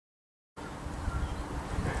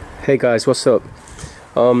Hey guys, what's up?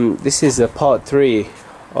 This is a part 3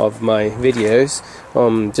 of my videos.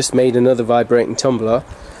 Just made another vibrating tumbler,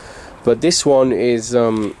 but this one is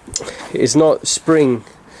not spring.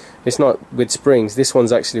 It's not with springs. This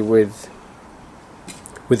one's actually with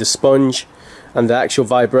a sponge and the actual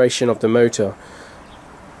vibration of the motor,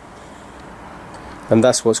 and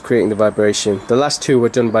that's what's creating the vibration. The last two were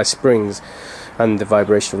done by springs and the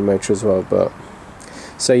vibration of the motor as well. But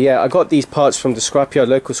so yeah, I got these parts from the scrapyard,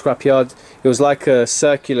 local scrapyard. It was like a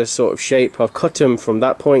circular sort of shape. I've cut them from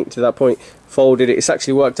that point to that point, folded it. It's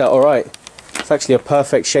actually worked out alright. It's actually a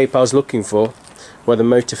perfect shape I was looking for, where the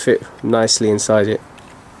motor fit nicely inside it.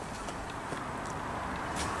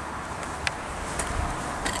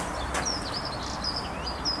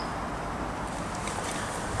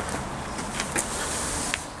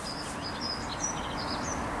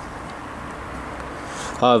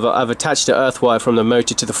 I've attached the earth wire from the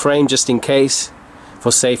motor to the frame just in case,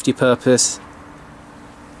 for safety purpose.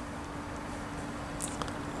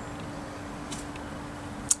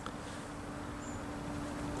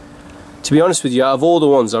 To be honest with you, out of all the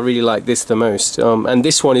ones, I really like this the most, and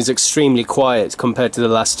this one is extremely quiet compared to the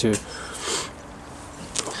last two.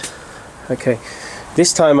 Okay,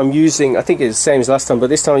 this time I'm using, I think it's the same as last time, but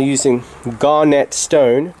this time I'm using garnet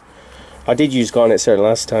stone. I did use garnet stone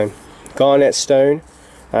last time. Garnet stone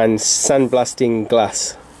and sandblasting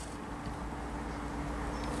glass.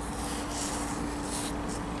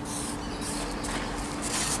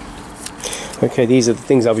 Okay, these are the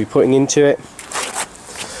things I'll be putting into it.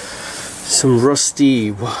 Some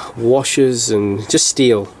rusty washers and just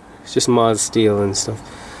steel. It's just mild steel and stuff.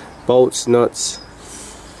 Bolts, nuts.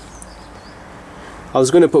 I was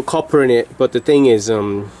going to put copper in it, but the thing is,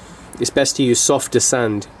 it's best to use softer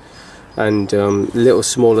sand and little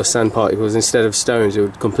smaller sand particles instead of stones. It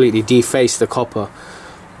would completely deface the copper.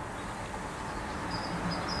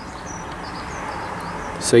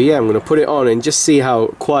 So yeah, I'm going to put it on and just see how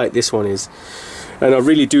quiet this one is. And I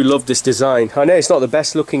really do love this design. I know it's not the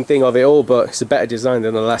best looking thing of it all, but it's a better design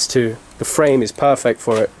than the last two. The frame is perfect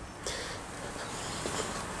for it.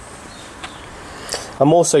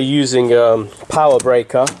 I'm also using a power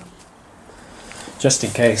breaker just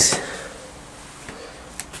in case.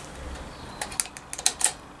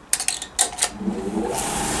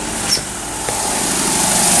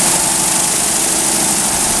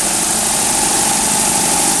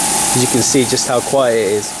 As you can see just how quiet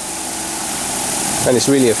it is, and it's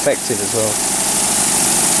really effective as well.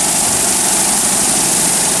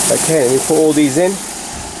 Okay, let me put all these in.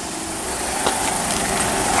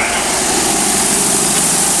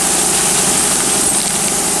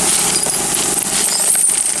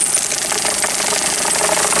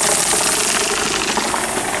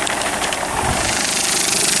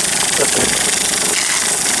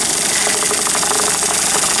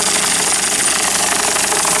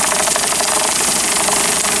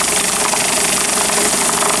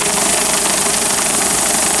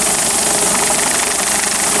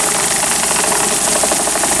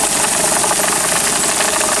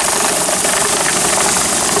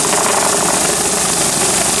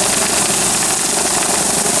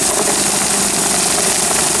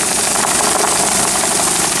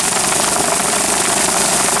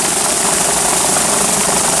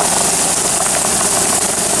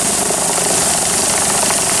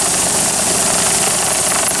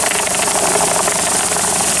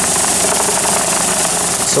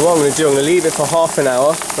 So what I'm going to do, I'm going to leave it for half an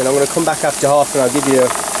hour, and I'm going to come back after half an hour, give you a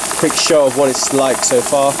quick show of what it's like so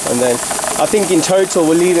far, and then I think in total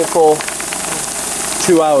we'll leave it for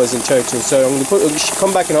 2 hours in total. So I'm going to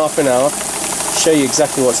come back in half an hour, show you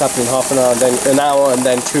exactly what's happening in half an hour, and then an hour, and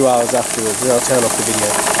then 2 hours afterwards, and I'll turn off the video.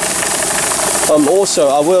 Also,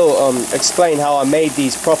 I will explain how I made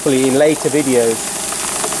these properly in later videos,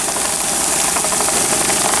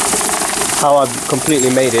 how I've completely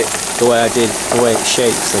made it the way I did, the way it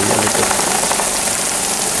shapes and everything.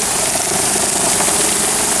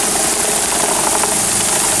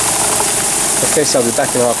 Okay, so I'll be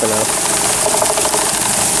back in half an hour.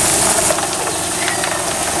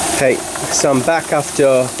 Okay, so I'm back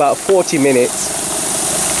after about 40 minutes.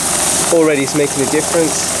 Already it's making a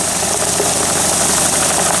difference.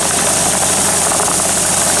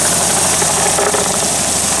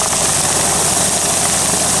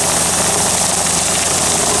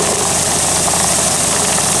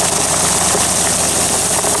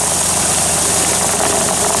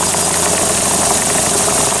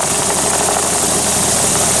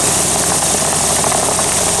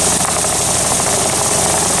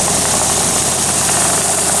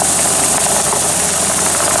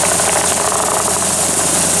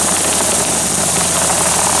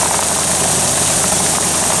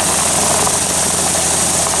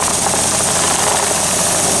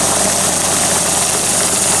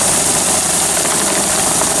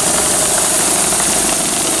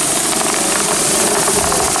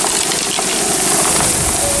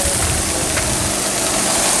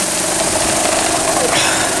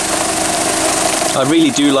 I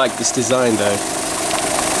really do like this design though.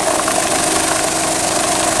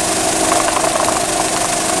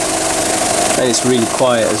 And it's really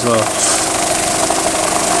quiet as well.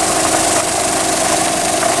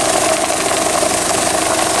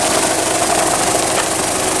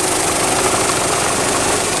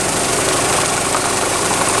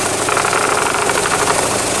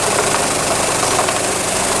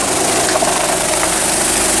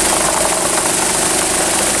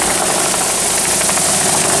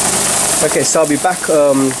 Okay, so I'll be back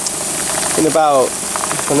in about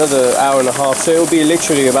another hour and a half, so it'll be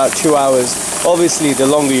literally about 2 hours. Obviously the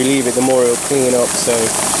longer you leave it, the more it'll clean up, so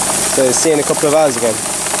see you in a couple of hours again.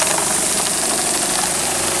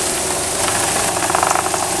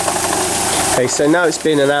 Okay, so now it's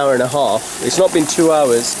been an hour and a half. It's not been 2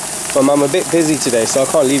 hours, but I'm a bit busy today, so I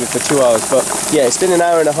can't leave it for 2 hours. But yeah, it's been an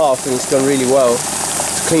hour and a half and it's done really well.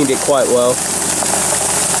 It's cleaned it quite well.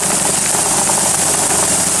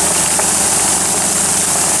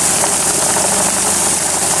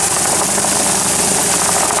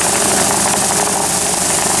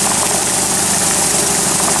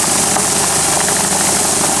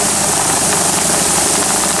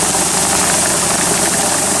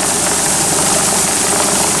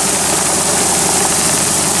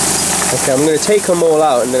 Okay, I'm going to take them all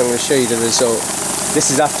out and then I'm going to show you the result.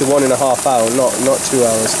 This is after 1.5 hours, not 2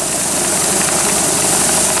 hours.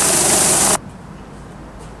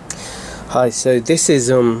 Hi, so this is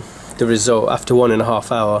the result after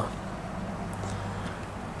 1.5 hours.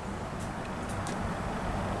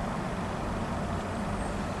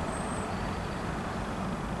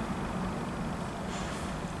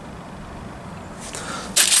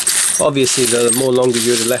 Obviously, the more longer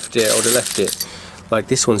you would have left it, I would have left it. Like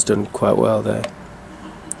this one's done quite well there.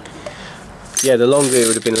 Yeah, the longer it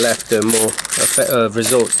would have been left, the more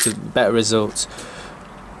results, the better results.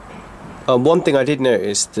 One thing I did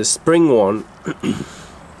notice, the spring one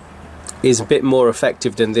is a bit more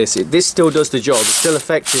effective than this. This still does the job, it's still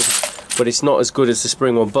effective, but it's not as good as the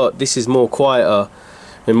spring one. But this is more quieter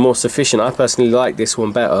and more sufficient. I personally like this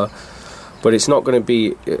one better, but it's not going to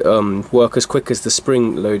be work as quick as the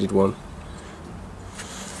spring loaded one.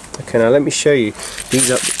 Okay, now let me show you.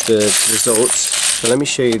 These are the results. So let me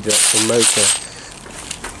show you the actual motor.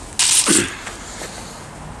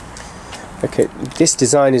 Okay, this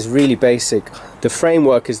design is really basic. The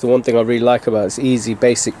framework is the one thing I really like about it. It's easy,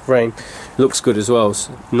 basic frame. Looks good as well. It's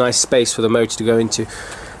nice space for the motor to go into.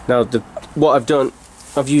 Now, what I've done,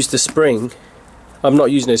 I've used the spring. I'm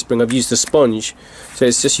not using a spring, I've used the sponge. So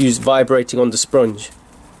it's just used vibrating on the sponge.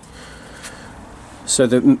 So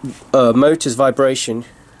the motor's vibration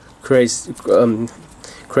creates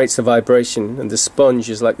the vibration, and the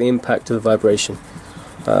sponge is like the impact of the vibration.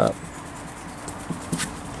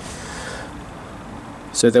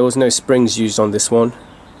 So there was no springs used on this one,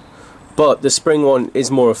 but the spring one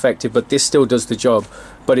is more effective, but this still does the job,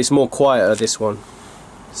 but it's more quieter, this one.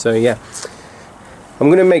 So yeah, I'm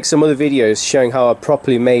going to make some other videos showing how I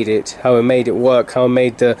properly made it, how I made it work, how I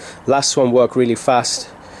made the last one work really fast,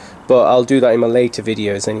 but I'll do that in my later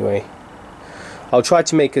videos anyway. I'll try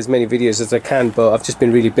to make as many videos as I can, but I've just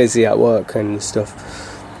been really busy at work and stuff.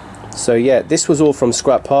 So yeah, this was all from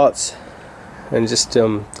scrap parts and just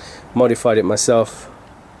modified it myself.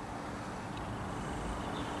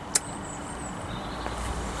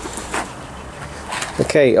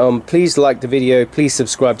 Okay, please like the video, please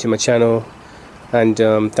subscribe to my channel, and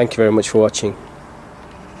thank you very much for watching.